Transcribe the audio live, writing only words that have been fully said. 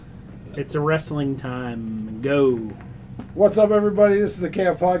It's a wrestling time. Go. What's up, everybody? This is the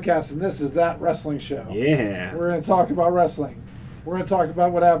KF Podcast, and this is That Wrestling Show. Yeah. We're going to talk about wrestling. We're going to talk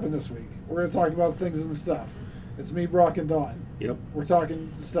about what happened this week. We're going to talk about things and stuff. It's me, Brock, and Dawn. Yep. We're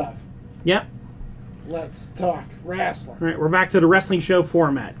talking stuff. Yep. Let's talk wrestling. All right, we're back to the wrestling show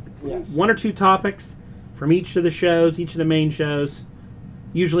format. Yes. One or two topics from each of the shows, each of the main shows.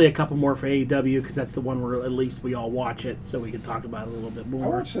 Usually a couple more for AEW because that's the one where at least we all watch it, so we can talk about it a little bit more. I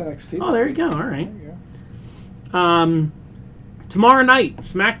watched NXT. Oh, there you go. All right. Tomorrow night,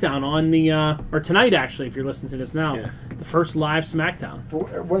 SmackDown on the or tonight actually, if you're listening to this now, the first live SmackDown.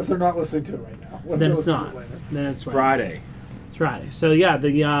 What if they're not listening to it right now? What if Then they're it's listening not. to it later? Then it's Friday. It's Friday. So yeah, the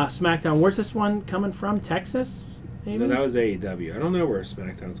SmackDown. Where's this one coming from? Texas, maybe. No, that was AEW. I don't know where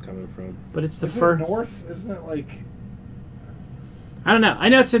SmackDown's coming from. But it's the Is it first. north? Isn't it like? I don't know. I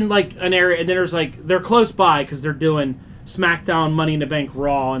know it's in like an area, and then there's like they're close by because they're doing SmackDown, Money in the Bank,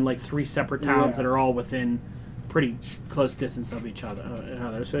 Raw, in like three separate towns that are all within pretty close distance of each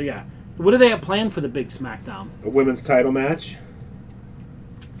other. So yeah, what do they have planned for the big SmackDown? A women's title match.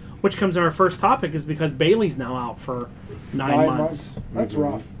 Which comes in our first topic is because Bayley's now out for 9 months. That's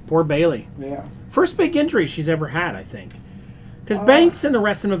rough. Poor Bayley. Yeah. First big injury she's ever had, I think. Because Banks and the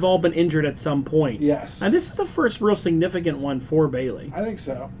rest of them have all been injured at some point. Yes. And this is the first real significant one for Bayley. I think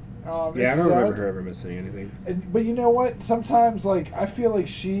so. Yeah, I don't remember her ever missing anything. But you know what? Sometimes, like, I feel like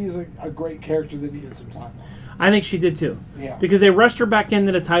she's a great character that needed some time off. I think she did too. Yeah. Because they rushed her back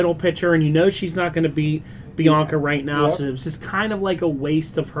into the title picture, and you know she's not going to beat Bianca right now, Yep. so it was just kind of like a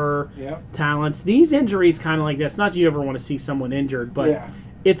waste of her Yep. talents. These injuries kind of like this. Not that you ever want to see someone injured, but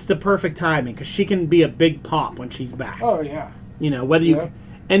it's the perfect timing because she can be a big pop when she's back. Oh, yeah. You know, whether you...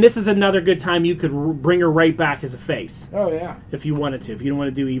 And this is another good time you could bring her right back as a face. Oh, yeah. If you wanted to. If you don't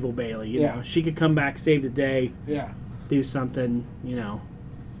want to do Evil Bayley. You know, she could come back, save the day, do something, you know.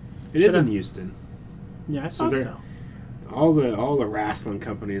 It is in Houston. Yeah, I thought so. All the wrestling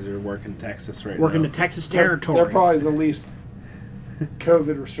companies are working Texas right now. Working the Texas territory. They're probably the least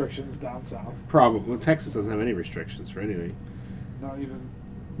COVID restrictions down south. Probably. Well, Texas doesn't have any restrictions for anything. Not even...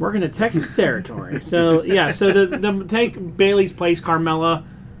 Working the Texas territory. So, yeah, so the take Bayley's place, Carmella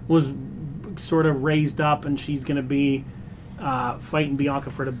was sort of raised up, and she's going to be fighting Bianca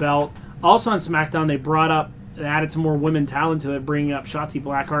for the belt. Also on SmackDown, they added some more women talent to it, bringing up Shotzi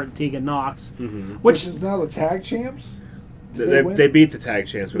Blackheart and Tegan Nox. Mm-hmm. Which is now the tag champs? They beat the tag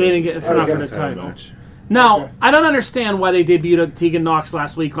champs. But they didn't get for the title. Match. Now, I don't understand why they debuted Tegan Nox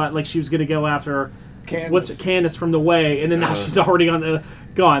last week like she was going to go after Candice from the Way, and then now she's already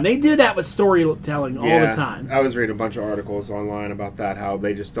gone. They do that with storytelling all the time. I was reading a bunch of articles online about that, how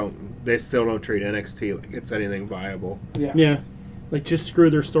they still don't treat NXT like it's anything viable. Yeah. Like, just screw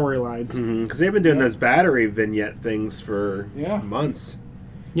their storylines. Because they've been doing those battery vignette things for months.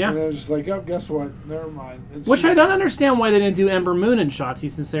 Yeah. And they're just like, oh, guess what? Never mind. Which I don't understand why they didn't do Ember Moon and Shotzi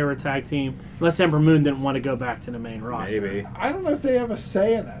since they were a tag team. Unless Ember Moon didn't want to go back to the main roster. Maybe. I don't know if they have a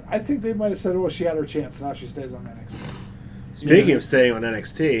say in it. I think they might have said, well, she had her chance. Now she stays on NXT. Speaking of staying on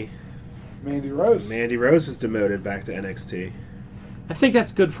NXT, Mandy Rose. Mandy Rose was demoted back to NXT. I think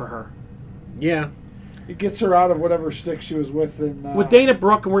that's good for her. Yeah. It gets her out of whatever stick she was with. With Dana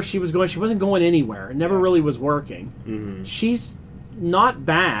Brooke and where she was going, she wasn't going anywhere. It never really was working. Mm-hmm. She's not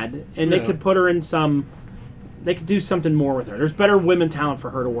bad, and they could put her in some... They could do something more with her. There's better women talent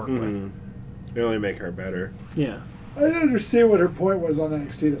for her to work with. It only make her better. Yeah. I didn't understand what her point was on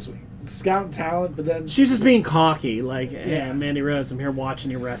NXT this week. Scouting talent, but then... She was just being cocky, like, yeah, Mandy Rose, I'm here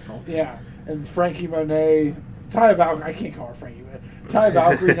watching you wrestle. Yeah, and Frankie Monet... Ty Valkyrie... I can't call her Frankie Monet. Ty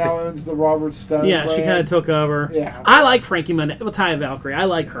Valkyrie now owns the Robert Stone Yeah, brand. she kind of took over. Yeah. I like Frankie Monet. Well, Ty Valkyrie, I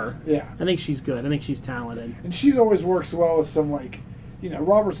like her. Yeah. I think she's good. I think she's talented. And she's always works well with some, like... You know,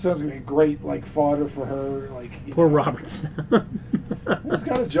 Robert Stone's going to be a great, like, fodder for her. Like, Poor Robert Stone. He's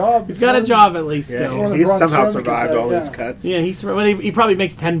got a job. He's got a job at least still. He's somehow survived all these cuts. Yeah, he probably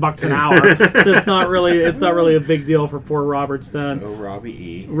makes $10 an hour, so it's not really a big deal for poor Robert Stone. Oh, Robbie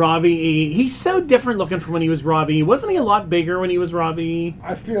E. Robbie E. He's so different looking from when he was Robbie E. Wasn't he a lot bigger when he was Robbie E?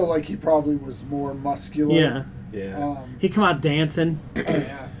 I feel like he probably was more muscular. Yeah. He come out dancing.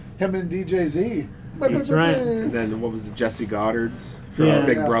 Yeah. Him and DJ Z. That's right. And then what was it, Jesse Goddard's from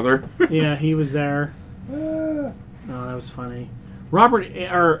Big Brother? Yeah, he was there. Oh, that was funny. Robert,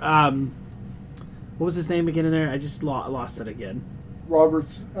 or what was his name again in there? I just lost it again.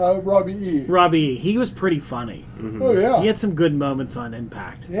 Robbie E. Robbie E. He was pretty funny. Mm-hmm. Oh, yeah. He had some good moments on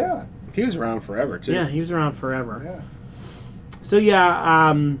Impact. Yeah. He was around forever, too. Yeah, he was around forever. Yeah. So,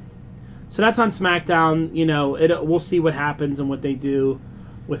 yeah, so that's on SmackDown. You know, we'll see what happens and what they do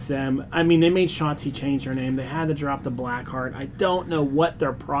with them. I mean, they made Shotzi change her name. They had to drop the Blackheart. I don't know what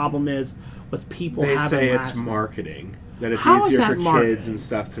their problem is with people They having say it's last names. marketing. That it's How is easier that for marketing? kids and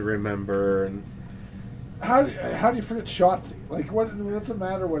stuff to remember. And How do you forget Shotzi? Like, what's the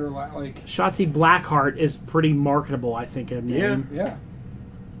matter with her? Like, Shotzi Blackheart is pretty marketable, I think. A name. yeah,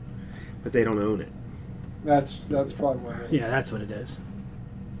 but they don't own it. that's probably what it is. Yeah, that's what it is.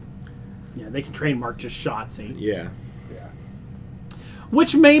 Yeah, they can trademark just Shotzi. Yeah. Yeah.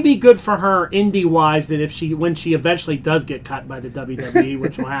 Which may be good for her indie-wise, that when she eventually does get cut by the WWE,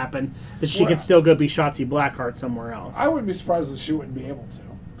 which will happen, that she can still go be Shotzi Blackheart somewhere else. I wouldn't be surprised if she wouldn't be able to,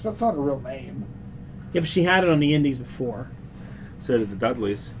 because that's not a real name. Yeah, but she had it on the indies before. So did the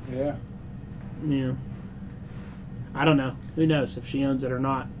Dudleys. Yeah. Yeah. I don't know. Who knows if she owns it or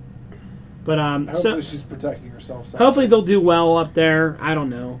not. But Hopefully she's protecting herself. hopefully they'll do well up there. I don't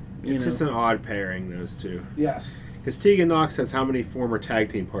know. It's just an odd pairing, those two. Yes. Because Tegan Nox has how many former tag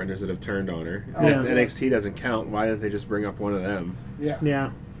team partners that have turned on her? Oh, And if yeah. NXT doesn't count, why didn't they just bring up one of them? Yeah.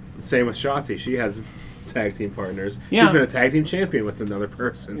 Yeah. Same with Shotzi. She has tag team partners. Yeah. She's been a tag team champion with another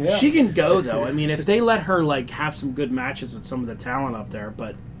person. Yeah. She can go though. I mean, if they let her have some good matches with some of the talent up there,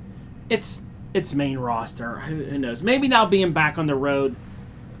 but it's main roster. Who knows? Maybe now being back on the road,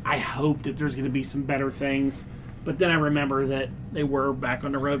 I hope that there's going to be some better things. But then I remember that they were back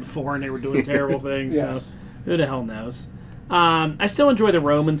on the road before and they were doing terrible things. Yes. So who the hell knows? I still enjoy the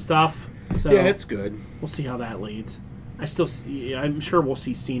Roman stuff. So Yeah, it's good. we'll see how that leads. I'm sure we'll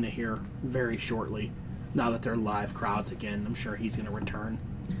see Cena here very shortly. Now that they're live crowds again, I'm sure he's going to return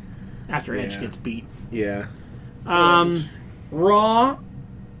after Edge Yeah. gets beat. Yeah. Raw.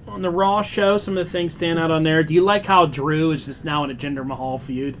 On the Raw show, some of the things stand out on there. Do you like how Drew is just now in a Jinder Mahal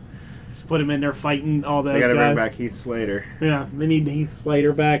feud? Just put him in there fighting all those They got to guys. bring back Heath Slater. Yeah, they need Heath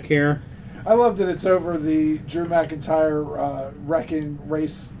Slater back here. I love that it's over the Drew McIntyre wrecking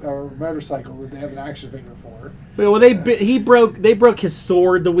race or motorcycle that they have an action figure for. Well, they broke his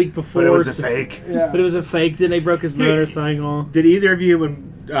sword the week before. But it was a so- fake. Yeah. But it was a fake. Then they broke his motorcycle. Did either of you,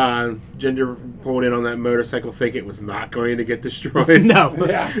 when Jinder pulled in on that motorcycle, think it was not going to get destroyed? No,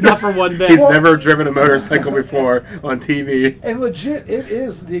 Yeah. not for one bit. He's never driven a motorcycle before on TV. And legit, it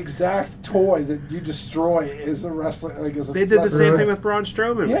is the exact toy that you destroy is a wrestling. Like, as a They did the wrestling same toy. thing with Braun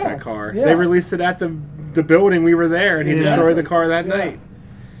Strowman with Yeah, that car. yeah. They released it at the building we were there, and he Yeah. destroyed the car that Yeah. night.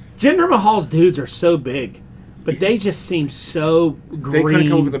 Jinder Mahal's dudes are so big, but they just seem so green. They couldn't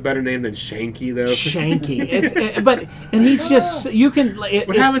come up with a better name than Shanky, though. Shanky. And he's just you can.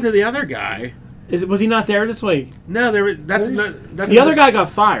 What happened to the other guy? Was he not there this week? No, that's The other guy got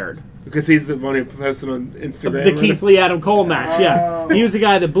fired. because he's the one who posted on Instagram. The Keith Lee Adam Cole match. Yeah, he was the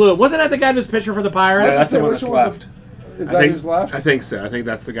guy that blew it. Wasn't that the guy who was pitching for the Pirates? Yeah, that's the one Which that's one was left. Is I that think, who's left? I think so. I think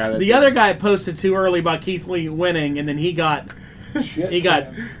that's the guy that. The other guy posted too early about Keith Lee winning, and then he got Shit,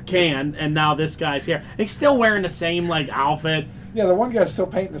 got man. canned, and now this guy's here. He's still wearing the same outfit. Yeah, the one guy's still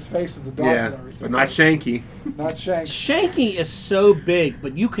painting his face with the dots and Yeah, everything. but not Shanky. Not Shank. Shanky is so big,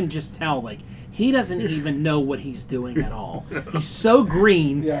 but you can just tell he doesn't even know what he's doing at all. He's so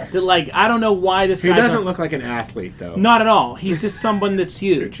green Yes. that I don't know why this He guy doesn't look like an athlete, though. not at all. He's just someone that's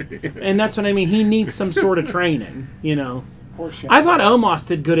huge, and that's what I mean. He needs some sort of training, Poor Shank. I thought Omos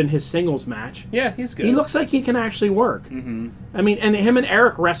did good in his singles match. Yeah, he's good. He looks like he can actually work. Mm-hmm. I mean, and him and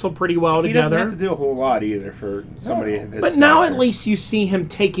Eric wrestled pretty well He together. doesn't have to do a whole lot either for somebody of his But now stature. at least you see him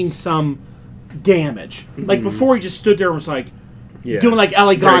taking some damage. Like before, he just stood there and was Yeah. doing Great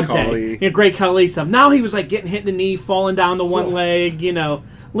Elegante, Khali. Great Khali stuff. Now he was getting hit in the knee, falling down the one leg. At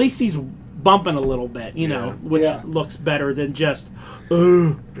least he's bumping a little bit. Which Yeah. looks better than just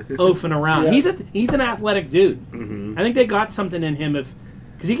oafing around. Yeah. He's an athletic dude. Mm-hmm. I think they got something in him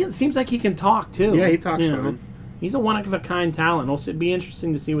because seems like he can talk too. Yeah, he talks fine. He's a one of a kind talent. It'll be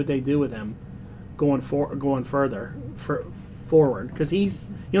interesting to see what they do with him going further forward because you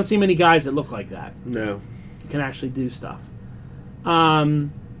don't see many guys that look like that. No. Can actually do stuff.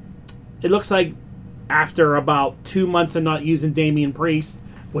 It looks like after about 2 months of not using Damian Priest,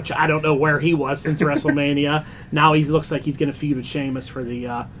 which I don't know where he was since WrestleMania, now he looks like he's going to feud with Sheamus for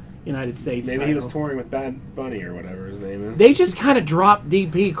the United States Maybe he title. was touring with Bad Bunny or whatever his name is. They just kind of dropped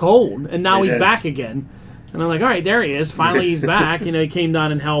DP cold, and now They he's did. back again. And I'm like, all right, there he is. Finally, he's back. He came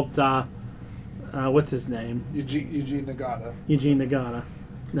down and helped. What's his name? Eugene Nagata. Eugene Nagata.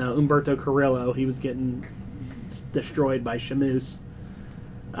 No, Umberto Carrillo. He was getting destroyed by Sheamus.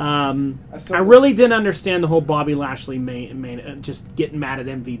 I really didn't understand the whole Bobby Lashley just getting mad at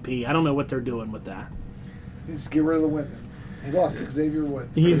MVP. I don't know what they're doing with that. He needs to get rid of the women. He lost Xavier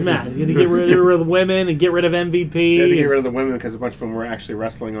Woods. He's mad. He had to get rid of the women and get rid of MVP. They had to get rid of the women because a bunch of them were actually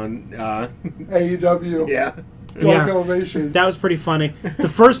wrestling on. AEW. Yeah. Dark Elevation. That was pretty funny. The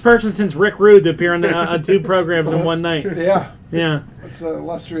first person since Rick Rude to appear on 2 programs in one night. Yeah. Yeah. That's an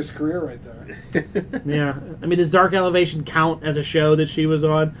illustrious career right there. Yeah. I mean, does Dark Elevation count as a show that she was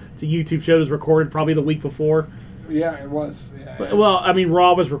on? It's a YouTube show that was recorded probably the week before. Yeah, it was. Yeah. Well, I mean,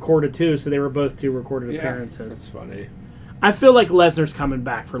 Raw was recorded too, so they were both 2 recorded appearances. That's funny. I feel like Lesnar's coming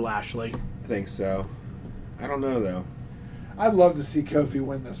back for Lashley. I think so. I don't know, though. I'd love to see Kofi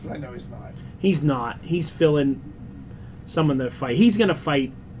win this, but I know he's not. He's not. He's filling someone to fight. He's going to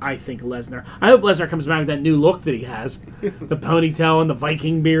fight, I think, Lesnar. I hope Lesnar comes back with that new look that he has. The ponytail and the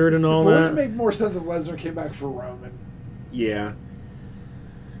Viking beard and all Wouldn't that. it make more sense if Lesnar came back for Roman? Yeah.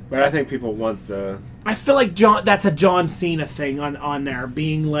 But I think people want the... I feel like that's a John Cena thing on there,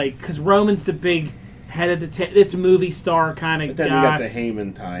 being like... Because Roman's the big head of the... it's a movie star kind of But then guy. you got the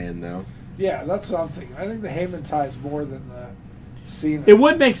Heyman tie-in, though. Yeah, that's what I'm thinking. I think the Heyman ties more than the Cena. It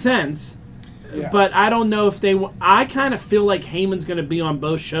would make sense. Yeah. But I don't know if they... I kind of feel like Heyman's going to be on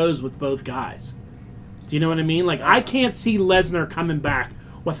both shows with both guys. Do you know what I mean? Like, I can't see Lesnar coming back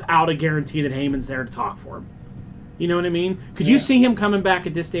without a guarantee that Heyman's there to talk for him. You know what I mean? Could you see him coming back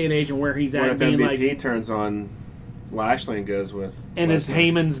at this day and age and where he's at? What if being MVP like, turns on Lashley and goes with and his Lesnar?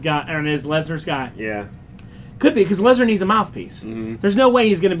 Heyman's guy, or his Lesnar's guy? Yeah. Could be, because Lesnar needs a mouthpiece. Mm-hmm. There's no way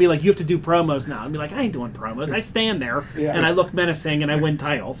he's going to be like, you have to do promos now. And be like, I ain't doing promos. I stand there, and I look menacing, and I win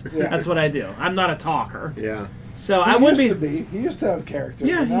titles. Yeah. That's what I do. I'm not a talker. Yeah. So He I wouldn't used be... to be. He used to have character.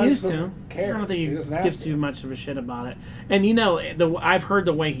 Yeah, but now he used just to. doesn't care. I don't think he doesn't have gives to. too much of a shit about it. And you know, I've heard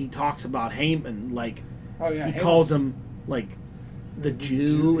the way he talks about Heyman, like Oh yeah, he Heyman's- calls him like the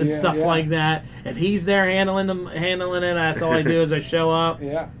Jew and yeah, stuff yeah. like that. If he's there handling it, that's all I do is I show up.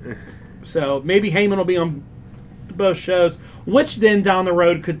 Yeah. So maybe Heyman will be on both shows, which then down the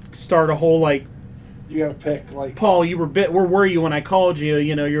road could start a whole like, You got to pick like. Paul, where were you when I called you?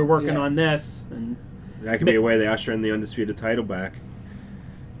 You know, you're working Yeah. on this, and That could be a way they usher in the Undisputed title back.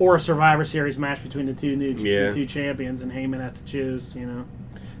 or a Survivor Series match between the two Yeah. the 2 champions, and Heyman has to choose. You know.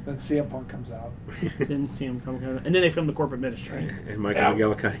 Then CM Punk comes out. Didn't see him come, and then they filmed the corporate ministry. And Michael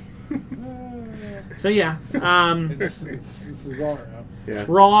McGillicuddy. So yeah, It's Cesaro. Yeah.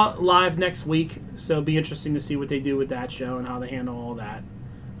 Raw live next week. So it'll be interesting to see what they do with that show and how they handle all that.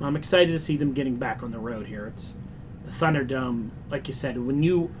 I'm excited to see them getting back on the road here. It's the Thunderdome, like you said. When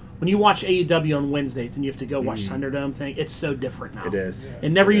you watch AEW on Wednesdays and you have to go watch Thunderdome thing, it's so different now. It is. Yeah. It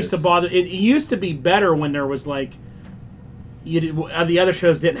never It used to is. bother. It used to be better when there was like. The other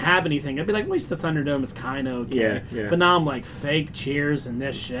shows didn't have anything. I'd be like, at least the Thunderdome is kind of okay. Yeah, yeah. But now I'm like, fake cheers and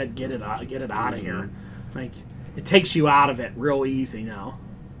this shit. Get it out of here. Like, it takes you out of it real easy now.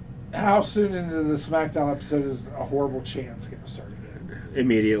 How soon into the SmackDown episode is a horrible chance going to start again?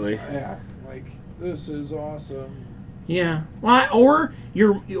 Immediately. Yeah, like this is awesome. Yeah. Well,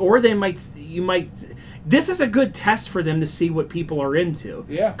 you might. This is a good test for them to see what people are into.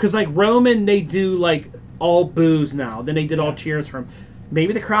 Yeah. Because like Roman, they do like all boos now. Then they did all Yeah. cheers for him.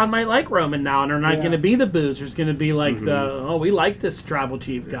 Maybe the crowd might like Roman now, and they're not Yeah. going to be the boos. There's going to be like we like this tribal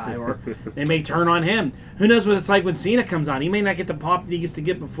chief guy, or they may turn on him. Who knows what it's like when Cena comes on? He may not get the pop that he used to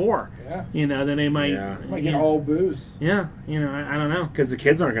get before. Yeah. You know, then they might. Yeah. Might get all booze. Yeah. You know, I don't know. Because the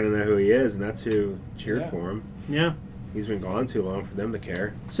kids aren't going to know who he is, and that's who cheered Yeah. for him. Yeah. He's been gone too long for them to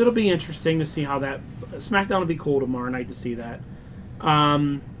care. So it'll be interesting to see how that SmackDown will be cool tomorrow night to see that.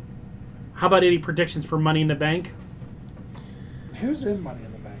 How about any predictions for Money in the Bank? Who's in Money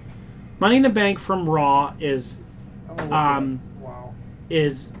in the Bank? Money in the Bank from Raw is I'm gonna look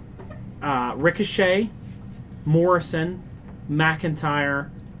it up. Wow. Ricochet, Morrison, McIntyre,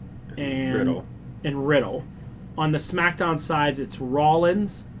 and Riddle. On the SmackDown sides, it's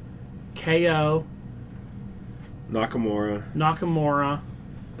Rollins, KO, Nakamura,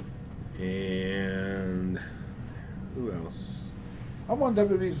 and who else? I'm on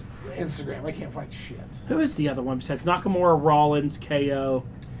WWE's Instagram. I can't find shit. Who is the other one besides Nakamura, Rollins, KO?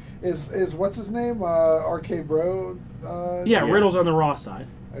 Is what's his name? RK Bro. Yeah, Riddle's on the Raw side.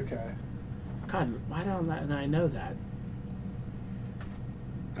 Okay. God, why don't I know that?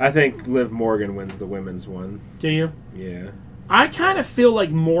 I think Liv Morgan wins the women's one. Do you? Yeah. I kind of feel like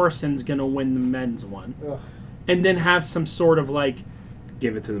Morrison's going to win the men's one. Ugh. And then have some sort of like,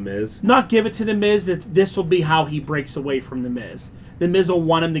 Give it to the Miz. not give it to the Miz, that this will be how he breaks away from the Miz. The Miz will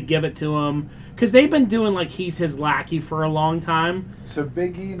want him to give it to him. Because they've been doing like he's his lackey for a long time. So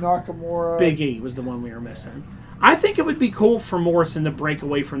Big E, Nakamura. Big E was the one we were missing. I think it would be cool for Morrison to break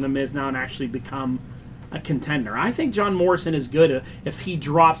away from the Miz now and actually become a contender. I think John Morrison is good if he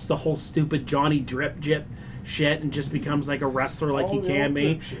drops the whole stupid Johnny Drip Jip shit and just becomes like a wrestler like he the can old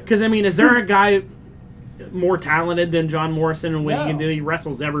be. drip shit. Because, I mean, is there a guy more talented than John Morrison and what he No. can do? He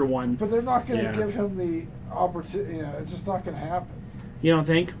wrestles everyone. But they're not going to Yeah. give him the opportunity. You know, it's just not going to happen. You don't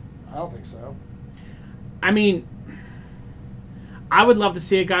think? I don't think so. I mean, I would love to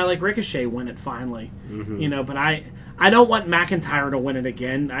see a guy like Ricochet win it finally. Mm-hmm. You know, but I don't want McIntyre to win it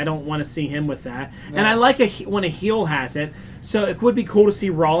again. I don't want to see him with that. No. And I like when a heel has it. So it would be cool to see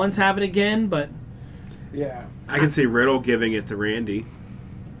Rollins have it again, but... Yeah. I can see Riddle giving it to Randy.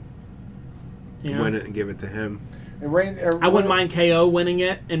 Yeah. Win it and give it to him. And I wouldn't mind KO winning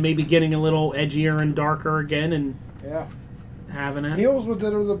it and maybe getting a little edgier and darker again and having it. Heels with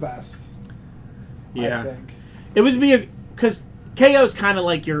it are the best. Yeah. I think. It would be because KO's kind of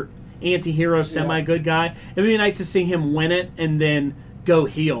like your anti-hero, semi-good guy. It would be nice to see him win it and then go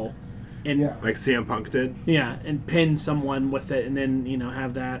heel. And like CM Punk did? Yeah, and pin someone with it and then,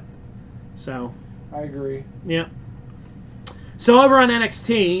 have that. So... I agree. Yeah. So over on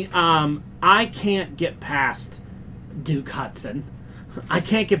NXT, I can't get past Duke Hudson. I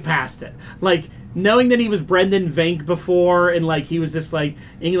can't get past it. Like, knowing that he was Brendan Vink before and, like, he was this, like,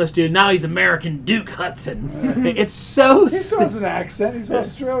 English dude. Now he's American Duke Hudson. It's so He still has an accent. He's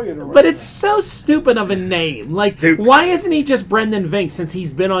Australian. But it's so stupid of a name. Like, Duke. Why isn't he just Brendan Vink since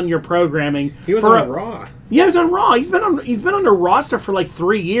he's been on your programming? He was on Raw. Yeah, he was on Raw. He's been on the roster for like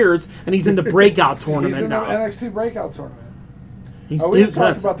 3 years, and he's in the breakout tournament He's in now. the NXT breakout tournament. He's We didn't Duke talk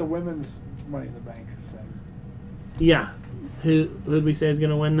Hudson. about the women's Money in the Bank thing. Yeah. Who did we say is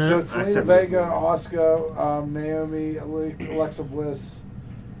going to win that? So it's Selena Vega, Asuka, Naomi, Alexa Bliss.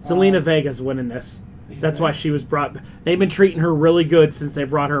 Selena Vega's winning this. That's there. why she was brought. They've been treating her really good since they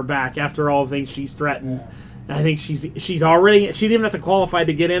brought her back after all the things she's threatened. Yeah. I think she's already. She didn't even have to qualify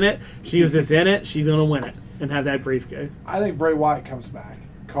to get in it. She was just in it. She's going to win it and have that briefcase. I think Bray Wyatt comes back.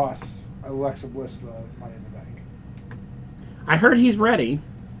 Costs Alexa Bliss the Money in the Bank. I heard he's ready.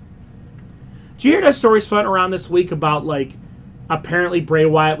 Did you hear those stories floating around this week about, like, apparently Bray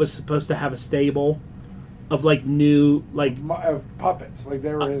Wyatt was supposed to have a stable of, like, new, like... Of puppets. Like,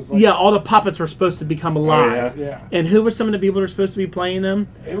 there was... Like, yeah, all the puppets were supposed to become alive. Yeah. And who were some of the people that were supposed to be playing them?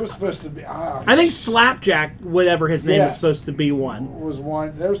 It was supposed to be... I think Slapjack, whatever his name is, supposed to be one. Was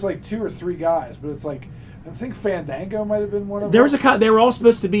one. There's, like, 2 or 3 guys, but it's like... I think Fandango might have been one of There them. was they were all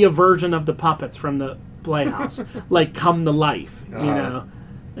supposed to be a version of the puppets from the Playhouse. Like, come to life, you know?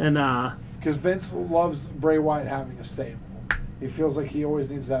 And, Because Vince loves Bray Wyatt having a stable. He feels like he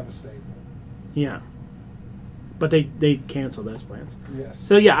always needs to have a stable. yeah. But they canceled those plans. Yes.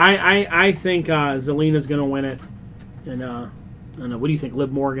 So, yeah, I think Zelina's going to win it. And, I don't know, what do you think?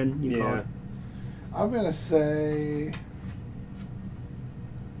 Liv Morgan, you call it? I'm going to say...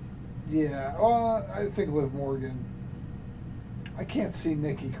 Yeah, well, I think Liv Morgan. I can't see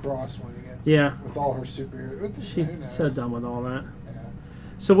Nikki Cross winning it. Yeah. With all her superhero. She's so done with all that. Yeah.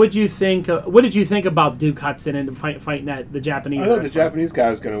 So what did you think about Duke Hudson and fighting the Japanese I thought the wrestler? Japanese guy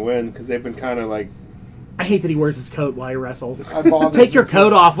was going to win because they've been kind of like... I hate that he wears his coat while he wrestles. bothers Take me your too.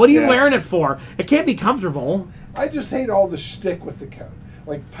 coat off. What are you wearing it for? It can't be comfortable. I just hate all the shtick with the coat.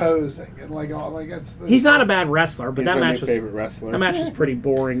 Like posing and like all like it's He's not a bad wrestler, but He's that my match was favorite wrestler. that match was pretty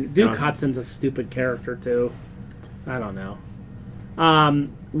boring. Duke No. Hudson's a stupid character too. I don't know.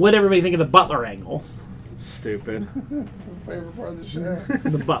 What everybody think of the Butler angles? Stupid. That's my favorite part of the show.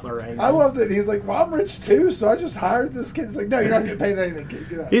 The Butler angles. I love that he's like, well, I'm rich too, so I just hired this kid. It's like, no, you're not getting paid anything, kid.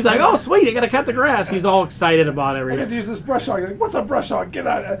 Get out. He's like, oh sweet, I gotta cut the grass. He's all excited about I get everything. to use this brush hog. Like, what's a brush hog? Get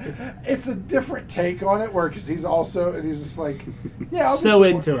out. It's a different take on it, where because he's also and he's just like, yeah, I'll So be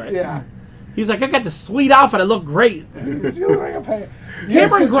into it. Yeah, He's like, I got the sweet outfit. I look great. you look like a pay.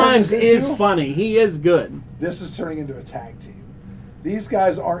 Cameron Grimes is funny. He is good. This is turning into a tag team. These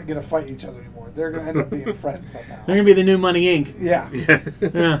guys aren't going to fight each other anymore. They're going to end up being friends somehow. They're gonna be the new Money Inc. Yeah,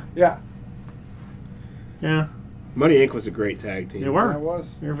 Yeah, yeah. yeah. Money Inc. was a great tag team. They were. That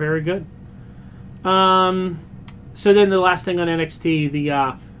was. They're very good. So then the last thing on NXT,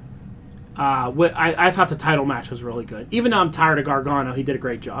 I thought the title match was really good. Even though I'm tired of Gargano, he did a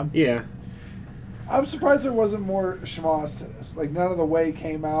great job. Yeah. I'm surprised there wasn't more schmoz to this. Like, none of the way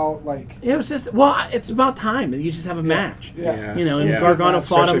came out. Like, It was just it's about time. You just have a match. Yeah. You know, and Yeah. Gargano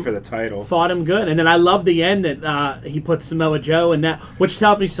fought Especially him for the title. Fought him good, and then I love the end that he put Samoa Joe in that, which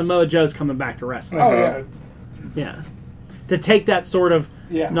tells me Samoa Joe's coming back to wrestling. oh, yeah. Yeah, to take that sort of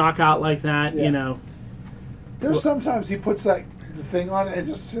Yeah. knockout like that, Yeah. you know. There's sometimes he puts the thing on and it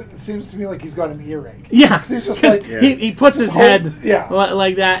just seems to me like he's got an earache. Yeah, 'Cause he's just 'cause like... he puts his just head holds-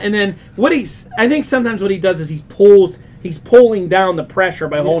 like that, and then I think sometimes what he does is he's pulling down the pressure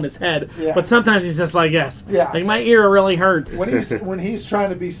by holding his head, Yeah. but sometimes he's just like yes, Yeah. like my ear really hurts. When he's trying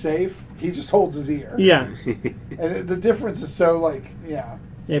to be safe, he just holds his ear. Yeah, And the difference is so, like, yeah.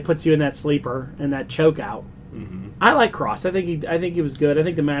 it puts you in that sleeper and that choke out. I like Cross. I think he was good. I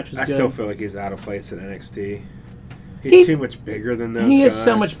think the match was I good. still feel like he's out of place at NXT. He's too much bigger than those guys. He is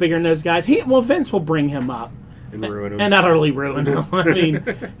so much bigger than those guys. Vince will bring him up. And ruin him. And utterly ruin him.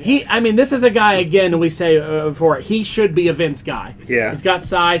 I mean, this is a guy, again, we say before, he should be a Vince guy. Yeah. He's got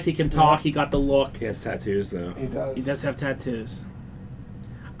size, he can talk, he got the look. He has tattoos, though. He does. He does have tattoos.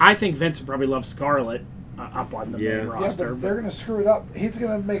 I think Vince would probably love Scarlett up on the main roster. Yeah, but they're going to screw it up. He's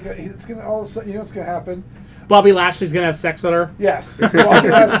going to make it's going to, all of a sudden, you know what's going to happen? Bobby Lashley's going to have sex with her? Yes. Bobby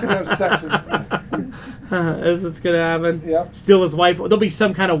Lashley's going to have sex with her. Is what's going to happen? Yep. Steal his wife. There'll be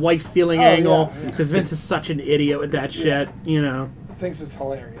some kind of wife stealing angle yeah. because Vince is such an idiot with that shit, you know. Thinks it's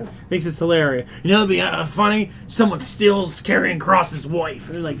hilarious. Thinks it's hilarious. You know, it'd be funny. Someone steals Karrion Kross's wife,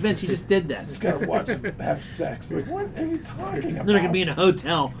 and they're like, "Vince, you just did this." Just gotta watch him have sex. Like, what are you talking about? They're gonna be in a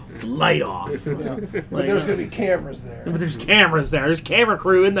hotel, with light off. Yeah. But there's gonna be cameras there. But there's cameras there. There's camera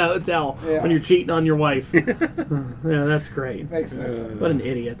crew in the hotel when you're cheating on your wife. Yeah, that's great. Makes no sense. What an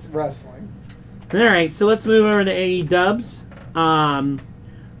idiot. Wrestling. All right, so let's move over to AE Dubs.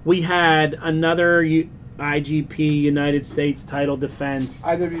 We had another IGP United States title defense.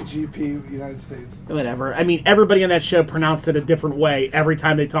 IWGP United States. Whatever. I mean, everybody on that show pronounced it a different way every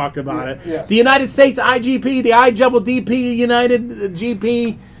time they talked about it. Yes. The United States IGP, the IDDP United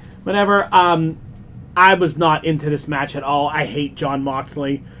GP, whatever. I was not into this match at all. I hate Jon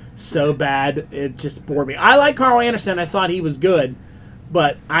Moxley so bad. It just bored me. I like Carl Anderson. I thought he was good.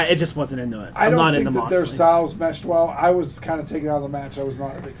 But it just wasn't into it. I'm not into think that Moxley. their styles meshed well. I was kind of taken out of the match. I was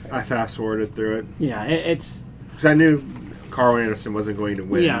not a big fan. I fast-forwarded through it. Yeah, it's... Because I knew Carl Anderson wasn't going to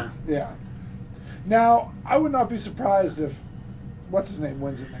win. Yeah. Yeah. Now, I would not be surprised if, what's his name,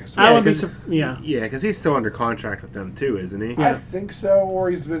 wins it next week. I would be... Yeah. Yeah, because he's still under contract with them, too, isn't he? Yeah. I think so, or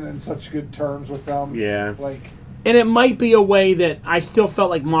he's been in such good terms with them. Yeah. Like... And it might be a way that I still felt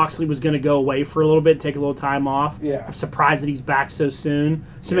like Moxley was going to go away for a little bit, take a little time off. Yeah. I'm surprised that he's back so soon.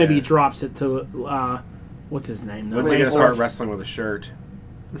 So maybe he drops it to, what's his name? When's he going to start wrestling with a shirt?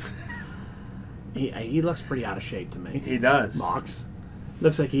 He looks pretty out of shape to me. He does. Mox.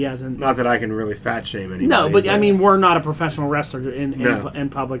 Looks like he hasn't... Not that I can really fat shame anybody. No, but I mean, we're not a professional wrestler in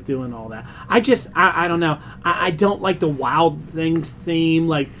public doing all that. I don't know. I don't like the Wild Things theme.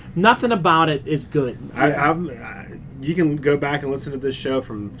 Like, nothing about it is good. You can go back and listen to this show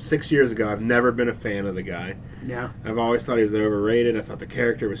from 6 years ago. I've never been a fan of the guy. Yeah. I've always thought he was overrated. I thought the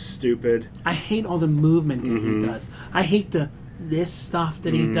character was stupid. I hate all the movement that he does. I hate this stuff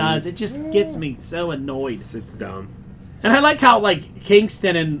that he does. It just gets me so annoyed. It's dumb. And I like how, like,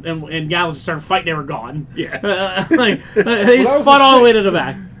 Kingston and Gallows started fighting, they were gone. Yeah. They just fought all the way to the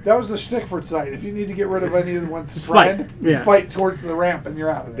back. That was the shtick for tonight. If you need to get rid of any of one's friend, fight towards the ramp and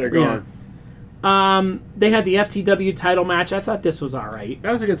you're out of there. They're gone. They had the FTW title match. I thought this was all right.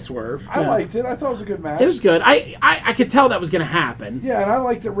 That was a good swerve. I liked it. I thought it was a good match. It was good. I could tell that was going to happen. Yeah, and I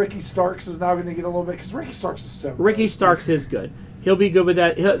like that Ricky Starks is now going to get a little bit, because Ricky Starks is so good. Ricky Starks is good. He'll be good with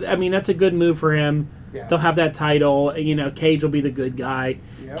that. That's a good move for him. Yes. They'll have that title. You know, Cage will be the good guy.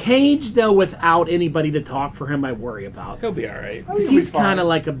 Yep. Cage, though, without anybody to talk for him, I worry about. He'll be all right. I think He's he'll be kind of fine.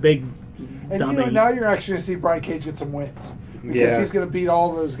 like a big And dummy. now you're actually going to see Brian Cage get some wins. Because he's going to beat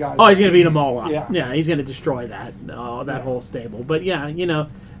all those guys. Oh, he's going to beat them all up. Yeah. He's going to destroy that whole stable. But, yeah,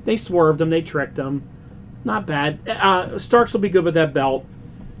 they swerved him. They tricked him. Not bad. Starks will be good with that belt.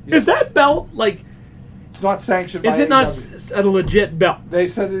 Yes. Is that belt, like... It's not sanctioned by Is it not AEW. a legit belt? They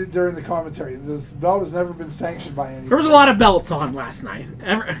said it during the commentary. This belt has never been sanctioned by any. There was a lot of belts on last night.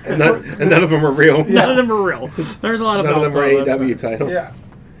 And none of them were real. None of them were real. There was a lot of None belts of them were on last AEW night. title. Yeah.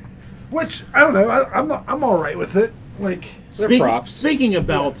 Which, I don't know. I'm all right with it. Like, They're props. Speaking of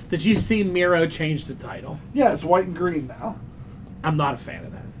belts, did you see Miro change the title? yeah, it's white and green now. I'm not a fan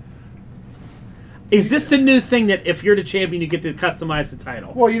of that. Is this the new thing that if you're the champion, you get to customize the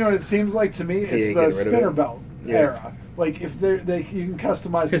title? Well, you know what it seems like to me? It's get the rid of spinner it. belt era. Like, if you can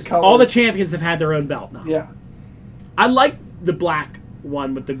customize the Because color. all the champions have had their own belt now. Yeah. I like the black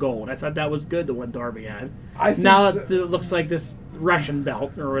one with the gold. I thought that was good, the one Darby had. I think Now so. it looks like this Russian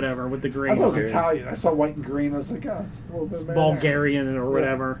belt or whatever with the green. I thought it was here. Italian. I saw white and green. I was like, oh, it's a little bit Bulgarian or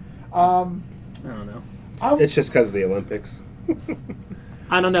whatever. I don't know. It's just because of the Olympics.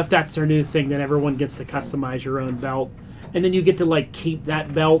 I don't know if that's their new thing that everyone gets to customize your own belt, and then you get to like keep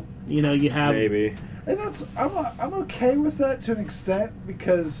that belt. You know, you have Maybe. And I'm okay with that to an extent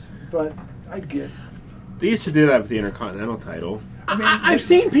but I get. They used to do that with the Intercontinental title. I've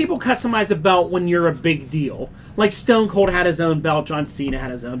seen people customize a belt when you're a big deal. Like Stone Cold had his own belt, John Cena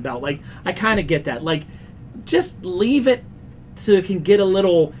had his own belt. Like I kind of get that. Like just leave it so it can get a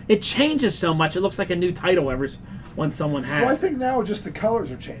little. It changes so much. It looks like a new title when someone has. Well, I think now just the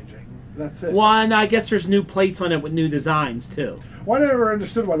colors are changing. That's it. Well, and I guess there's new plates on it with new designs too. Well, I never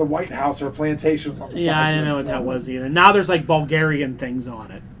understood why the White House or plantations on the sides. Yeah, I of didn't this know what that belt. was either. Now there's like Bulgarian things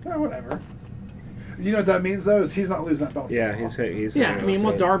on it. Whatever. You know what that means, though, is he's not losing that belt. Yeah, for long. he's. Yeah, I hanging mean, on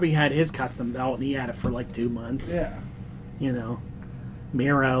well, to it. Darby had his custom belt, and he had it for like 2 months. Yeah. You know,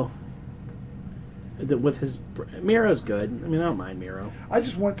 Miro. With his Miro's good. I mean, I don't mind Miro. I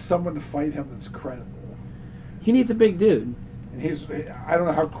just want someone to fight him that's credible. He needs a big dude. And I don't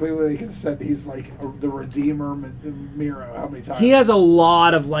know how clearly they can have said he's like the Redeemer Miro. How many times? He has a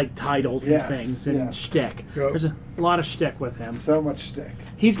lot of like titles and Yes, things and yes. shtick. Yep. There's a lot of shtick with him. so much stick.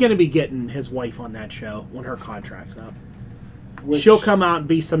 He's going to be getting his wife on that show when her contract's up. Which She'll come out and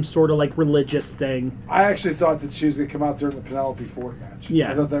be some sort of like religious thing. I actually thought that she was going to come out during the Penelope Ford match.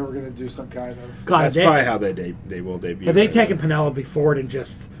 Yeah. I thought they were going to do some kind of. God, That's probably how they will debut. Have they her. taken Penelope Ford and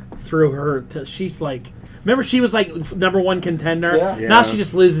just threw her to, she's like, remember she was like #1 contender? Yeah. Yeah. Now she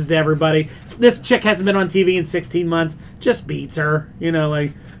just loses to everybody. This chick hasn't been on TV in 16 months, just beats her. You know,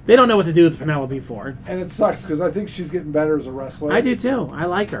 like, they don't know what to do with Penelope Ford. And it sucks because I think she's getting better as a wrestler. I do too. I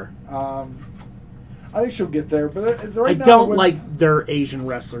like her. I think she'll get there, but right I now, don't like their Asian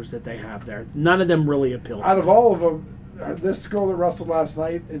wrestlers that they have there. None of them really appeal to Out me. of all of them, this girl that wrestled last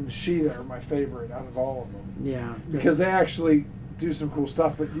night and Sheeta are my favorite out of all of them Yeah. because they actually do some cool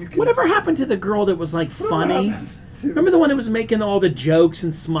stuff. But you can Whatever happened to the girl that was like funny? happened to- Remember the one that was making all the jokes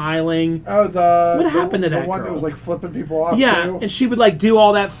and smiling? Oh, What happened to the that one girl? that was like flipping people off. Yeah, too? and she would like do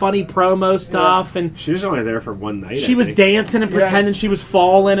all that funny promo stuff, and She was only there for one night. she I was think. dancing and pretending Yes. she was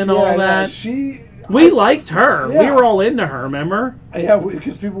falling and all yeah, that. she. We liked her. We Yeah. were all into her. Remember? Yeah,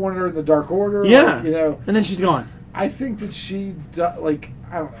 because people wanted her in the Dark Order. Yeah. like, you know. And then she's gone. I think that she like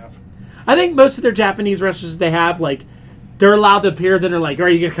I don't know. I think most of their Japanese wrestlers they have like. They're allowed to appear, then they're like, all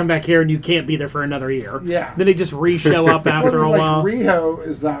right, you gotta come back here and you can't be there for another year. Yeah. Then they just re-show up after Well, a like while. Riho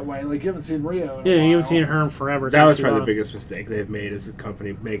is that way. Like you haven't seen Riho. In a Yeah, you while. haven't seen her in forever. That since was she probably the left. biggest mistake they've made as a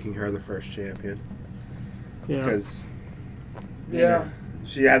company, making her the first champion. Yeah. Because Yeah.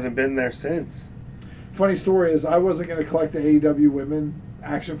 she hasn't been there since. Funny story is I wasn't going to collect the AEW women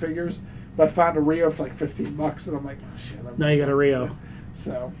action figures, but I found a Rio for like $15, and I'm like, oh shit. Now you got a Rio.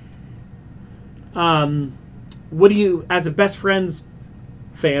 So What do you, as a best friends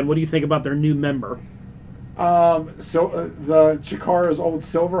fan, what do you think about their new member? the Chikara's old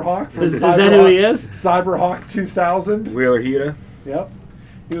Silverhawk from Is that who he is? Cyberhawk 2000. Wheeler Hita. Yep.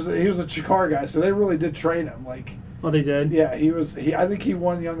 He was a Chikara guy, so they really did train him. Like, Oh, they did? yeah, I think he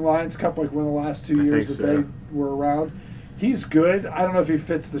won Young Lions Cup like one of the last 2 years that think so. they were around. He's good. I don't know if he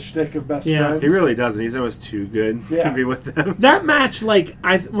fits the shtick of best Yeah. friends. He really doesn't. He's almost too good Yeah. to be with them. That match, like,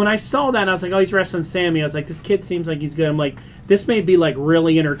 when I saw that, I was like, oh, he's wrestling Sammy. I was like, this kid seems like he's good. I'm like, this may be, like,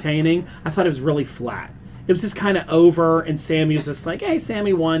 really entertaining. I thought it was really flat. It was just kind of over, and Sammy was just like, hey,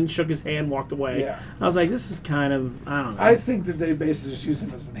 Sammy won, shook his hand, walked away. Yeah. I was like, this is kind of, I don't know. I think that they basically just use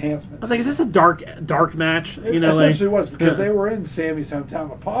him as enhancement. I was like, is this a dark match? It You know, essentially like, was because yeah. they were in Sammy's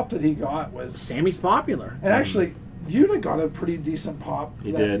hometown. The pop that he got was, Sammy's popular. and actually, Yuta got a pretty decent pop.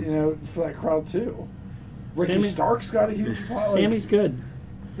 He that, did. You know, for that crowd too. Ricky Sammy- Stark's got a huge pop. Like, Sammy's good.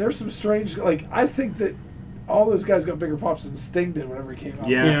 there's some strange. Like I think that all those guys got bigger pops than Sting did whenever he came out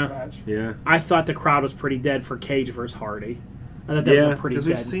Yeah. in this Yeah. match. Yeah. I thought the crowd was pretty dead for Cage versus Hardy. I thought that was a pretty because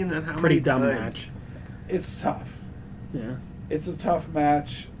dead, we've seen that how pretty many dumb times. match. It's tough. Yeah. It's a tough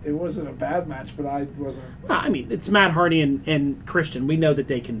match. It wasn't a bad match, but I wasn't. Well, I mean, it's Matt Hardy and Christian. We know that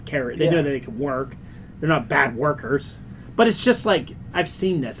they can carry. They Yeah. know that they can work. They're not bad workers. But it's just like, I've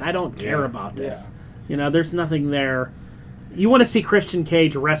seen this. I don't care Yeah. about this. Yeah. You know, there's nothing there. You want to see Christian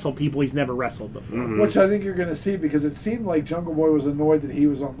Cage wrestle people he's never wrestled before. Mm-hmm. Which I think you're going to see because it seemed like Jungle Boy was annoyed that he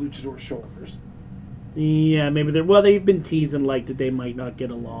was on Luchador's shoulders. Yeah, maybe they're. Well, they've been teasing like that they might not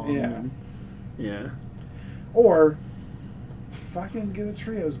get along. Yeah. and- yeah. Or fucking get a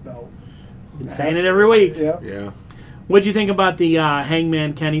trios belt. Been saying it every week. Yeah, Yeah. What'd you think about the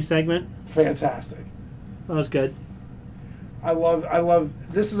Hangman Kenny segment? fantastic. That was good. I love.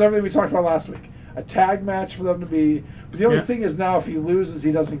 This is everything we talked about last week. A tag match for them to be. But the only Yeah. thing is now if he loses,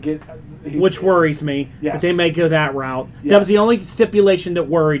 he doesn't get. Which worries me. Yes. That they may go that route. That Yes. was the only stipulation that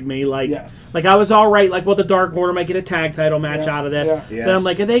worried me. Like, Yes. like I was all right. Like, well, the Dark Order might get a tag title match Yeah, out of this. yeah. Yeah. But I'm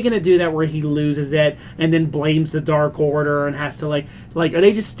like, are they going to do that where he loses it and then blames the Dark Order and has to like, are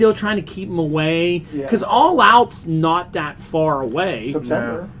they just still trying to keep him away? Yeah. Because All Out's not that far away.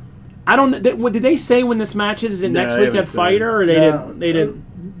 September. I don't. What did they say when this match is? Is it No, next they week haven't at said. Fighter or they No, didn't? They didn't.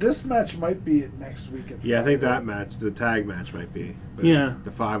 This match might be next week. At Yeah, I think Fighter. that match, the tag match, might be. But Yeah.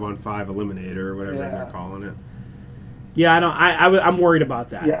 The 5-on-5 eliminator or whatever Yeah. they're calling it. Yeah, I don't. I'm worried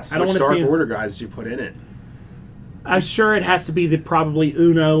about that. Yes. I don't Which want to Dark see. Order guys did you put in it? I'm sure it has to be probably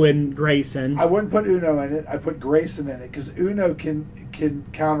Uno and Grayson. I wouldn't put Uno in it. I put Grayson in it because Uno can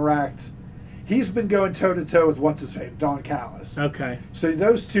counteract. He's been going toe to toe with what's his name, Don Callis. Okay. So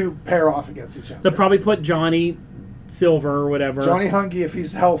those two pair off against each other. They'll probably put Johnny Silver or whatever. Johnny Hungy, if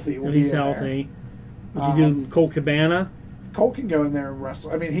he's healthy, will if be he's in healthy. there. Would you do Colt Cabana? Cole can go in there and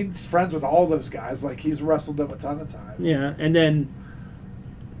wrestle. I mean, he's friends with all those guys. Like, he's wrestled them a ton of times. Yeah, and then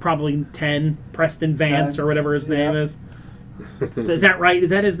probably 10, Preston Vance 10, or whatever his name is. Is that right? Is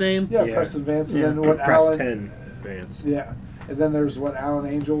that his name? Yeah, Preston Vance. And then what Preston Alan... Vance. Yeah. And then there's what, Alan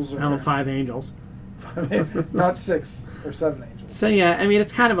Angels? Or, Alan 5 Angels. not 6 or 7 Angels. So, yeah, I mean,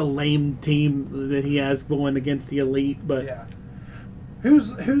 it's kind of a lame team that he has going against the Elite, but... Yeah.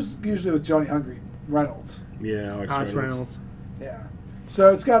 Who's usually with Johnny Hungry? Reynolds. Yeah, Alex Reynolds. Yeah.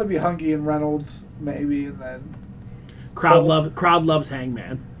 So it's got to be Hungy and Reynolds, maybe, and then... Crowd loves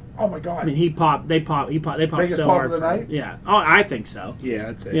Hangman. Oh, my God. I mean, they pop Biggest so pop hard. of the night? Yeah. Oh, I think so. Yeah,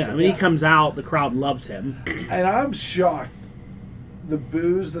 I'd say Yeah, so. I mean, he comes out, the crowd loves him. And I'm shocked the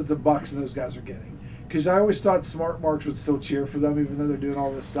boos that the Bucks and those guys are getting. Because I always thought Smart Marks would still cheer for them, even though they're doing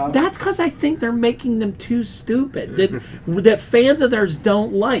all this stuff. That's because I think they're making them too stupid. That fans of theirs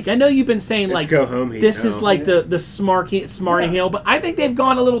don't like. I know you've been saying It's like go home heat this now. is like the smarty heel, but I think they've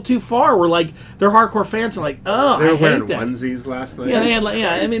gone a little too far. Where like their hardcore fans are like, oh, They were I hate wearing this. onesies last night. Yeah, they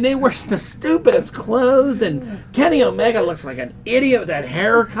had, I mean, they wear the stupidest clothes, and Kenny Omega looks like an idiot with that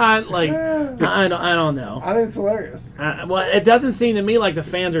haircut. Like, I don't know. I think it's hilarious. Well, it doesn't seem to me like the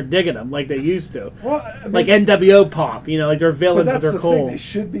fans are digging them like they used to. Well, I mean, Like NWO pop, like they're but villains, but that's they're the cool. thing. They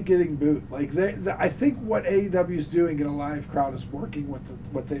should be getting booed. Like, I think what AEW is doing in a live crowd is working with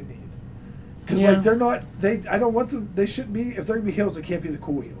what they need. Because like they're not. I don't want them. They shouldn't be. If they're gonna be heels, they can't be the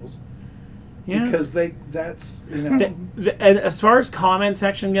cool heels. Yeah. Because that's And as far as comment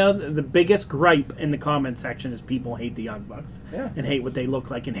section go, the biggest gripe in the comment section is people hate the Young Bucks and hate what they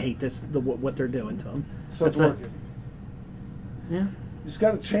look like and hate what they're doing to them. So it's working. Yeah. You just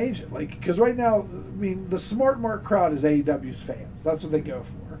got to change it, like, because right now, I mean, the Smart Mark crowd is AEW's fans. That's what they go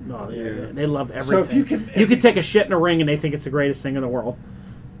for. Oh, they love everything. So if you can take a shit in a ring and they think it's the greatest thing in the world.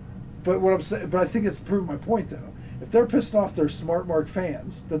 But what I'm saying, but I think it's proved my point though. If they're pissing off their Smart Mark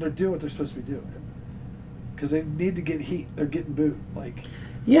fans, then they're doing what they're supposed to be doing. Because they need to get heat. They're getting booed. Like,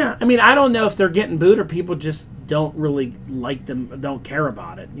 yeah, I mean, I don't know if they're getting booed or people just don't really like them, don't care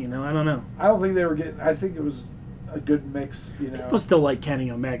about it. I don't know. I don't think they were getting. I think it was a good mix. People still like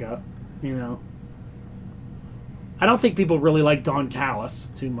Kenny Omega. I don't think people really like Don Callis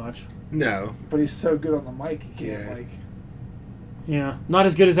too much. No. But he's so good on the mic, you can't Yeah, not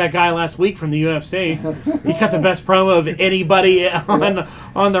as good as that guy last week from the UFC. He cut the best promo of anybody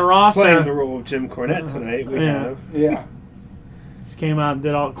on the roster. Playing the role of Jim Cornette tonight. We have. Yeah. Just came out and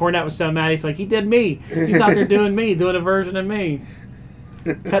did all. Cornette was so mad. He's like, he did me. He's out there doing a version of me.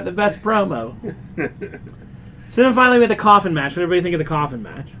 Cut the best promo. So then finally we had the coffin match. What did everybody think of the coffin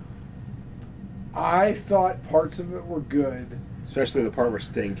match? I thought parts of it were good. Especially the part where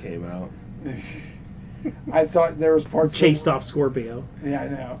Sting came out. I thought there was parts chased off Scorpio. Yeah, I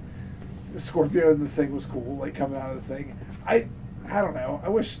know. The Scorpio and the thing was cool, like coming out of the thing. I don't know. I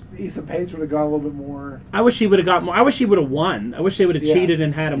wish Ethan Page would have got a little bit more. I wish he would have got more. I wish he would have won. I wish they would have cheated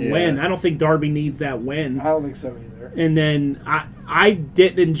and had him win. I don't think Darby needs that win. I don't think so either. And then I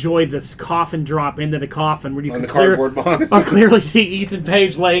didn't enjoy this coffin drop into the coffin where you can cardboard box. clearly see Ethan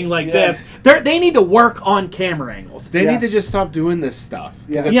Page laying like this. They need to work on camera angles. They need to just stop doing this stuff.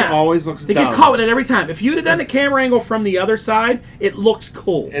 It always looks They dumb. get caught with it every time. If you'd have done the camera angle from the other side, it looks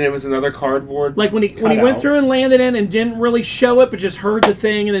cool. And it was another cardboard. Like when he went through and landed in and didn't really show it, but just heard the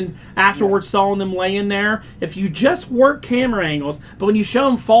thing, and then afterwards saw them laying there. If you just work camera angles, but when you show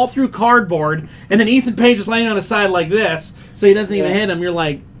him fall through cardboard, and then Ethan Page is laying on his side like this, so he doesn't even hit him, you're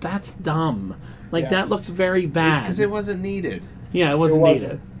like, that's dumb. Like that looks very bad. Because it wasn't needed. Yeah, it wasn't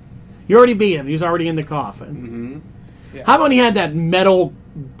needed. You already beat him. He was already in the coffin. Mm-hmm. Yeah. How about he had that metal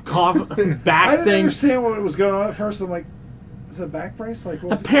coffin back I didn't thing? understand what was going on at first. I'm like, is it a back brace? Like,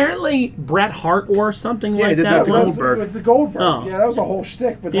 what's apparently Bret Hart wore something like he did that. that with Goldberg. With the Goldberg. Oh. Yeah, that was a whole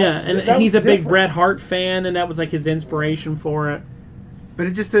shtick. But yeah, and that he's was a big different. Bret Hart fan, and that was like his inspiration for it. But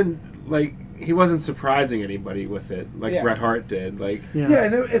it just didn't, he wasn't surprising anybody with it like Bret Hart did. Yeah,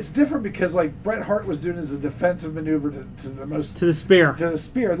 and it's different because Bret Hart was doing as a defensive maneuver to the spear. To the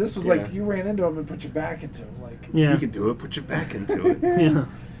spear. This was like you ran into him and put your back into him. You can do it. Put your back into it. Yeah.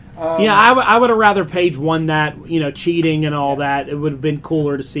 I would have rather Page won that, cheating and all that. It would have been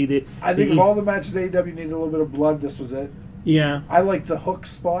cooler to see the. I think of all the matches AEW needed a little bit of blood, this was it. Yeah. I like the hook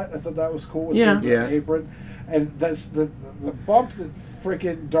spot. I thought that was cool with the apron. And that's the bump that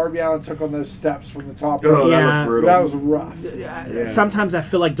freaking Darby Allin took on those steps from the top. Oh, that looked brutal. That was rough. Yeah. Sometimes I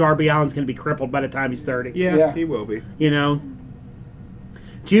feel like Darby Allin's going to be crippled by the time he's 30. Yeah, he will be. You know?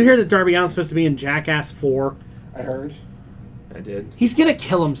 Do you hear that Darby Allin's supposed to be in Jackass 4? I heard. I did. He's going to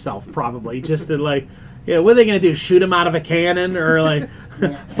kill himself, probably, just to, like... Yeah, what are they going to do? Shoot him out of a cannon? Or, like,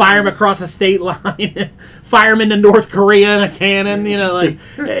 fire him across a state line? Fire him into North Korea in a cannon? You know, like,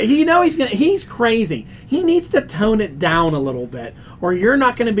 he's crazy. He needs to tone it down a little bit, or you're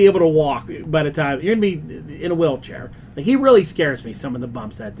not going to be able to walk by the time... You're going to be in a wheelchair. Like, he really scares me, some of the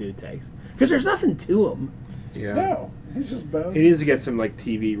bumps that dude takes. Because there's nothing to him. Yeah. No, he's just bones. He needs to get some, like,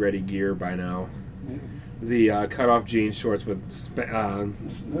 TV-ready gear by now. The cut-off jean shorts with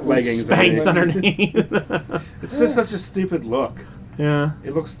leggings Spanks underneath. It's just such a stupid look. Yeah.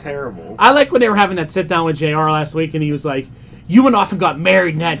 It looks terrible. I like when they were having that sit-down with JR last week, and he was like, you went off and got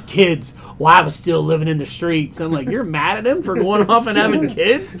married and had kids while I was still living in the streets. I'm like, you're mad at him for going off and having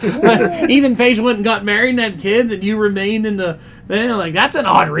kids? Ethan Page went and got married and had kids, and you remained in the... Like, that's an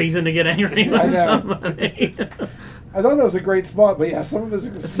odd reason to get angry with somebody. I thought that was a great spot, but yeah, some of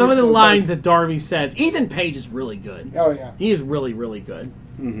the lines that Darby says. Ethan Page is really good. Oh yeah, he is really, really good.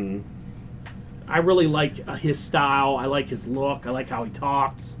 Mm-hmm. I really like his style. I like his look. I like how he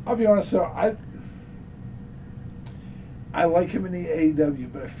talks. I'll be honest, so I like him in the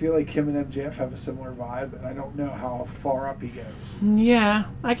AEW, but I feel like him and MJF have a similar vibe, and I don't know how far up he goes. Yeah,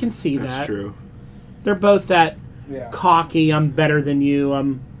 I can see that. That's true. They're both that cocky. I'm better than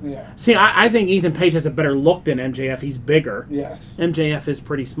you. See, I think Ethan Page has a better look than MJF. He's bigger. Yes. MJF is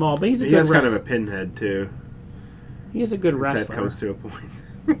pretty small, but he's a he good has wrestler. kind of a pinhead, too. He is a good His wrestler. head comes to a point.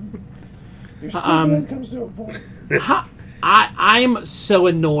 Your stupid head comes to a point. I'm so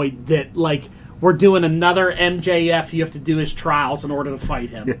annoyed that, like, we're doing another MJF. You have to do his trials in order to fight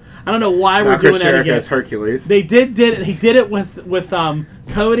him. I don't know why we're doing that again. Hercules. They did it. He did it with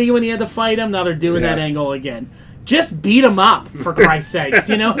Cody when he had to fight him. Now they're doing that angle again. Just beat him up, for Christ's sakes.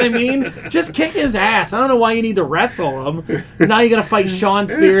 You know what I mean? Just kick his ass. I don't know why you need to wrestle him. Now you got to fight Shawn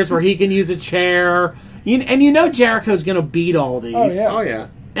Spears where he can use a chair. And you know Jericho's going to beat all these. Oh, yeah.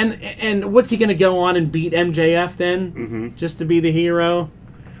 And what's he going to go on and beat MJF then? Mm-hmm. Just to be the hero?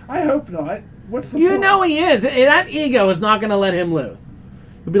 I hope not. What's the point? You know he is. That ego is not going to let him lose.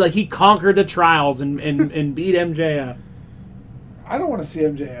 It'll be like he conquered the trials and beat MJF. I don't want to see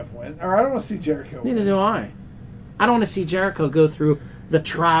MJF win. Or I don't want to see Jericho win. Neither do I. I don't want to see Jericho go through the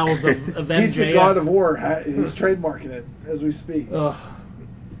trials of MJF. He's the God of War. He's trademarking it as we speak. Ugh.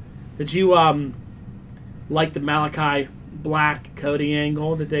 Did you like the Malachi Black Cody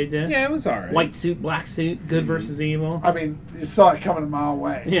angle that they did? Yeah, it was alright. White suit, black suit, good versus evil. I mean, you saw it coming a mile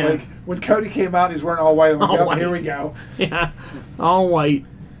away. Yeah. Like, when Cody came out, he's wearing all white. I'm like, All white. Here we go. Yeah, all white.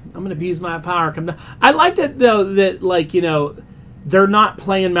 I'm going to abuse my power. Come down. I like that, though, that, like, you know, they're not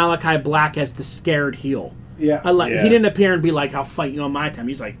playing Malachi Black as the scared heel. Yeah. He didn't appear and be like, I'll fight you on my time.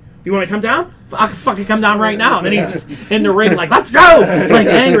 He's like, you want to come down? I can fucking come down right now. And then he's just in the ring like, let's go! Like,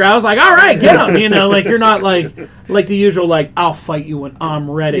 angry. I was like, all right, get him. You know, like, you're not like the usual, like, I'll fight you when I'm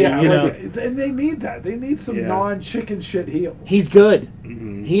ready. Yeah, you know? And they need that. They need some non-chicken shit heels. He's good.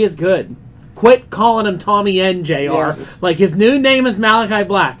 Mm-hmm. He is good. Quit calling him Tommy N, JR. Yes. Like, his new name is Malachi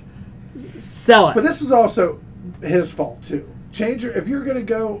Black. Sell it. But this is also his fault, too. If you're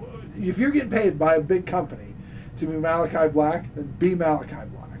getting paid by a big company to be Malachi Black, then be Malachi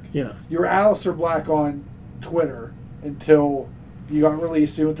Black. Yeah. You were Aleister Black on Twitter until you got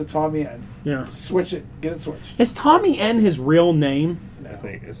released. You went to Tommy N. Yeah. Switch it. Get it switched. Is Tommy N his real name? I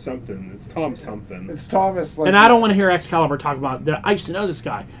think it's something. It's Tom something. It's Thomas. Like, And I don't want to hear Excalibur talk about that. I used to know this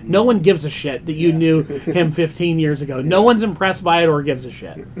guy. No one gives a shit that you knew him 15 years ago. No one's impressed by it or gives a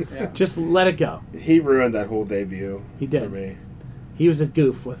shit. Yeah. Just let it go. He ruined that whole debut. He did. For me. He was a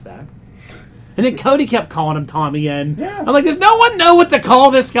goof with that. And then Cody kept calling him Tommy N. Yeah. I'm like, does no one know what to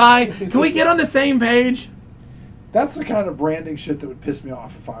call this guy? Can we get on the same page? That's the kind of branding shit that would piss me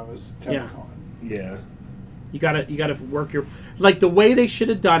off if I was Tony Khan. Yeah. You gotta work your, like, the way they should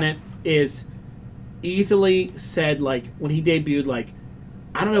have done it is easily said, like, when he debuted, like,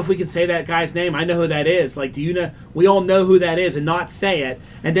 I don't know if we can say that guy's name. I know who that is. Like, do you know? We all know who that is, and not say it.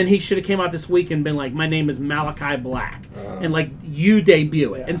 And then he should have came out this week and been like, "My name is Malachi Black," and like you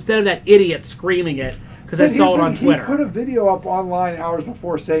debut it instead of that idiot screaming it because I saw it on Twitter. He put a video up online hours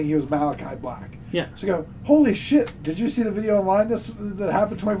before saying he was Malachi Black. Yeah. So you go, holy shit! Did you see the video online that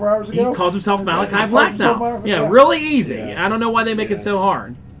happened 24 hours ago? He calls himself Malachi He Black calls himself now. Malachi- Yeah, really easy. I don't know why they make it so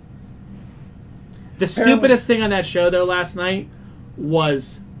hard. The stupidest thing on that show though last night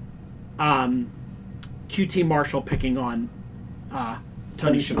was QT Marshall picking on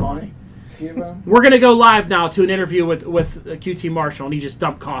Tony Schiavone. We're gonna go live now to an interview with QT Marshall, and he just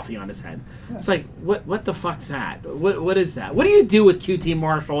dumped coffee on his head. Yeah. It's like, what the fuck's that? What is that? What do you do with QT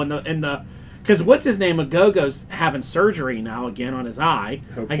Marshall in the? Because what's his name? Agogo's having surgery now again on his eye.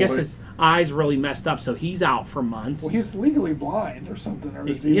 I guess his eye's really messed up, so he's out for months. Well, he's legally blind or something, or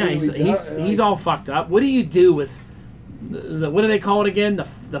is he? Yeah, he's all fucked up. What do you do with what do they call it again?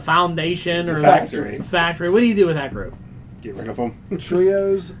 The foundation or the factory? What do you do with that group? Get rid of them.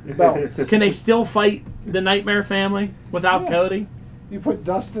 Trios, belts. Can they still fight the Nightmare Family without Cody? You put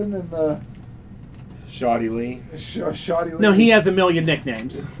Dustin in the Shoddy Lee. Shoddy Lee. No, he has a million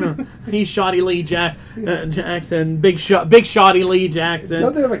nicknames. He's Shoddy Lee Jackson, Big Shoddy Lee Jackson.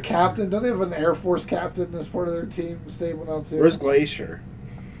 Don't they have a captain? Don't they have an Air Force captain as part of their team stable now too? Where's Glacier?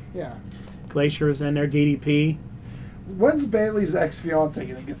 Yeah. Glacier is in there. DDP. When's Bailey's ex-fiance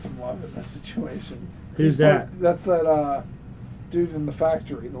going to get some love in this situation? Who's that? That's that dude in the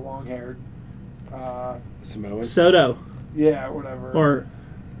factory, the long-haired. Samoan? Soto. Yeah, whatever. Or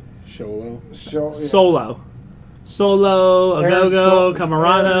Solo? Solo, Agogo,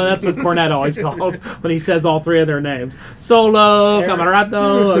 Camarado. That's what Cornette always calls when he says all three of their names. Solo,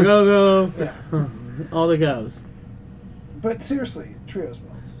 Camarado, Agogo. Yeah. All the goes. But seriously, trios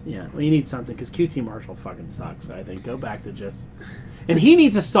belts. Yeah, well, you need something because QT Marshall fucking sucks. I think go back to just, and he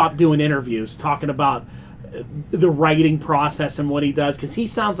needs to stop doing interviews talking about the writing process and what he does because he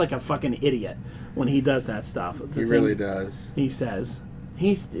sounds like a fucking idiot when he does that stuff. He really does. He says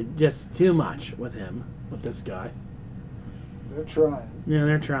he's just too much with him with this guy. They're trying. Yeah,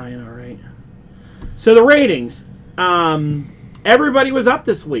 they're trying. All right. So the ratings, everybody was up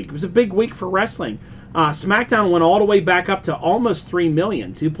this week. It was a big week for wrestling. SmackDown went all the way back up to almost 3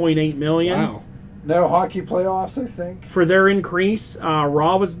 million, 2.8 million. Wow. No hockey playoffs, I think. For their increase,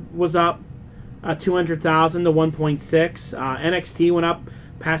 Raw was up 200,000 to 1.6. NXT went up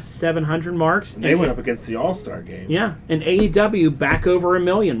past the 700 marks. And they went up against the All-Star game. Yeah, and AEW back over 1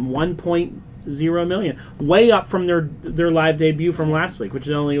 million, 1.0 million. Way up from their live debut from last week, which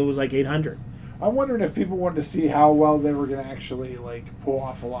only was like 800. I'm wondering if people wanted to see how well they were going to actually pull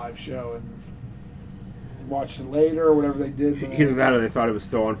off a live show and watched it later or whatever they did. Either that or they thought it was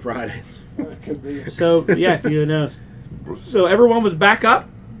still on Fridays. It could be. So, yeah, who knows. So everyone was back up.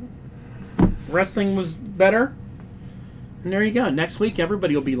 Wrestling was better. And there you go. Next week,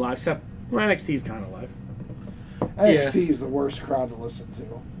 everybody will be live, except NXT's kind of live. NXT is the worst crowd to listen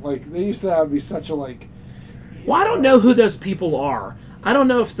to. They used to be such a, Well, I don't know who those people are. I don't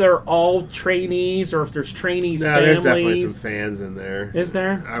know if they're all trainees or if there's trainees' families. There's definitely some fans in there. Is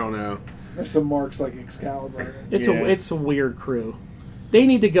there? I don't know. There's some marks like Excalibur. It's a weird crew. They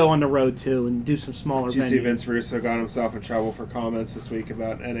need to go on the road too and do some smaller venues. Did you see Vince Russo got himself in trouble for comments this week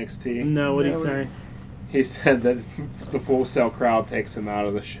about NXT? No, what did he say? He said that the Full Sail crowd takes him out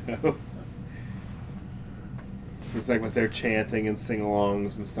of the show. It's like with their chanting and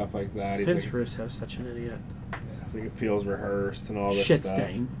sing-alongs and stuff like that. Vince Russo's such an idiot. I think it feels rehearsed and all this shit stuff.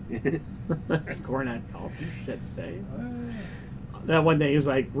 Stain. That's what Cornette calls him, shit stain. That one day he was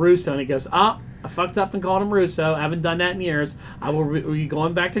like, Russo, and he goes, I fucked up and called him Russo. I haven't done that in years. I will be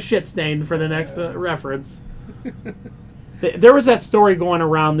going back to shit stain for the next reference. There was that story going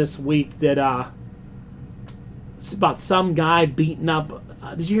around this week that it's about some guy beating up.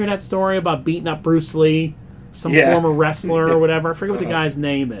 Did you hear that story about beating up Bruce Lee, some former wrestler or whatever? I forget what the guy's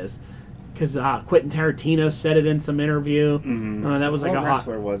name is. Because Quentin Tarantino said it in some interview. Mm-hmm. That was like what a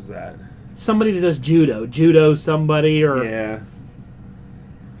wrestler was that? Somebody that does judo somebody or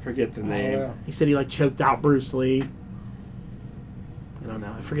forget the name. He said he choked out Bruce Lee. I don't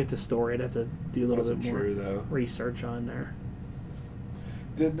know. I forget the story. I'd have to do a little bit more research on there.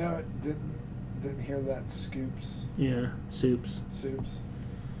 Didn't hear that. Scoops. Yeah, Soups.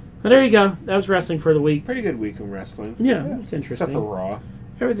 Well, there you go. That was wrestling for the week. Pretty good week in wrestling. Yeah, it's interesting. Except for Raw.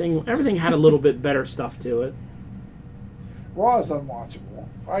 Everything had a little bit better stuff to it. Raw is unwatchable.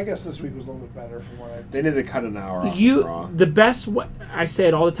 I guess this week was a little bit better from what I. They need to cut an hour off Raw. The best way, I say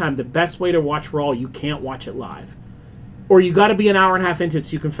it all the time, the best way to watch Raw, you can't watch it live. Or you got to be an hour and a half into it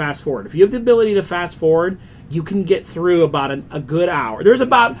so you can fast forward. If you have the ability to fast forward, you can get through about a good hour. There's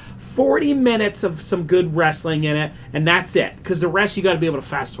about 40 minutes of some good wrestling in it, and that's it. Because the rest you got to be able to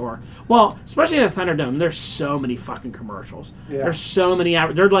fast forward. Well, especially in the Thunderdome, there's so many fucking commercials. Yeah. There's so many.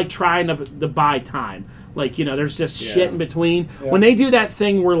 They're trying to buy time. There's just shit in between. Yeah. When they do that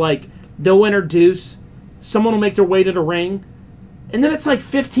thing where they'll introduce, someone will make their way to the ring. And then it's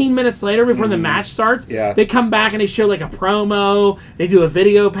 15 minutes later before the match starts. Yeah. They come back and they show a promo. They do a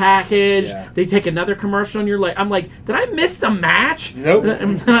video package. Yeah. They take another commercial and I'm like, did I miss the match? Nope.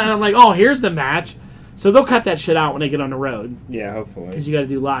 And I'm like, oh, here's the match. So they'll cut that shit out when they get on the road Yeah, hopefully. because you got to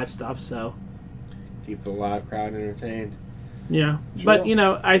do live stuff. So Keep the live crowd entertained. yeah, Sure. but you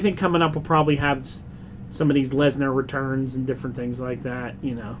know, I think coming up we'll probably have some of these Lesnar returns and different things like that.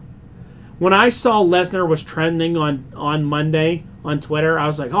 You know, when I saw Lesnar was trending on Monday on Twitter, I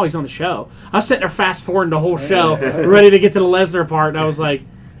was like, oh, he's on the show. I was sitting there fast forwarding the whole show, ready to get to the Lesnar part, and I was like,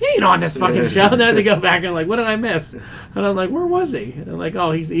 he ain't on this fucking show. And then I had to go back and like, what did I miss? And I'm like, where was he? And I'm like,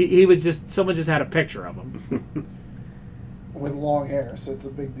 oh, he was just, someone just had a picture of him. With long hair, so it's a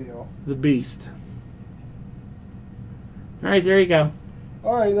big deal. The Beast. All right, there you go.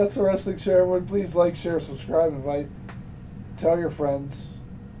 All right, that's the wrestling show. Everyone, please like, share, subscribe, invite, tell your friends,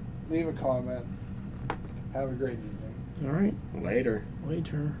 leave a comment. Have a great evening. All right. Later.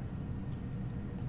 Later.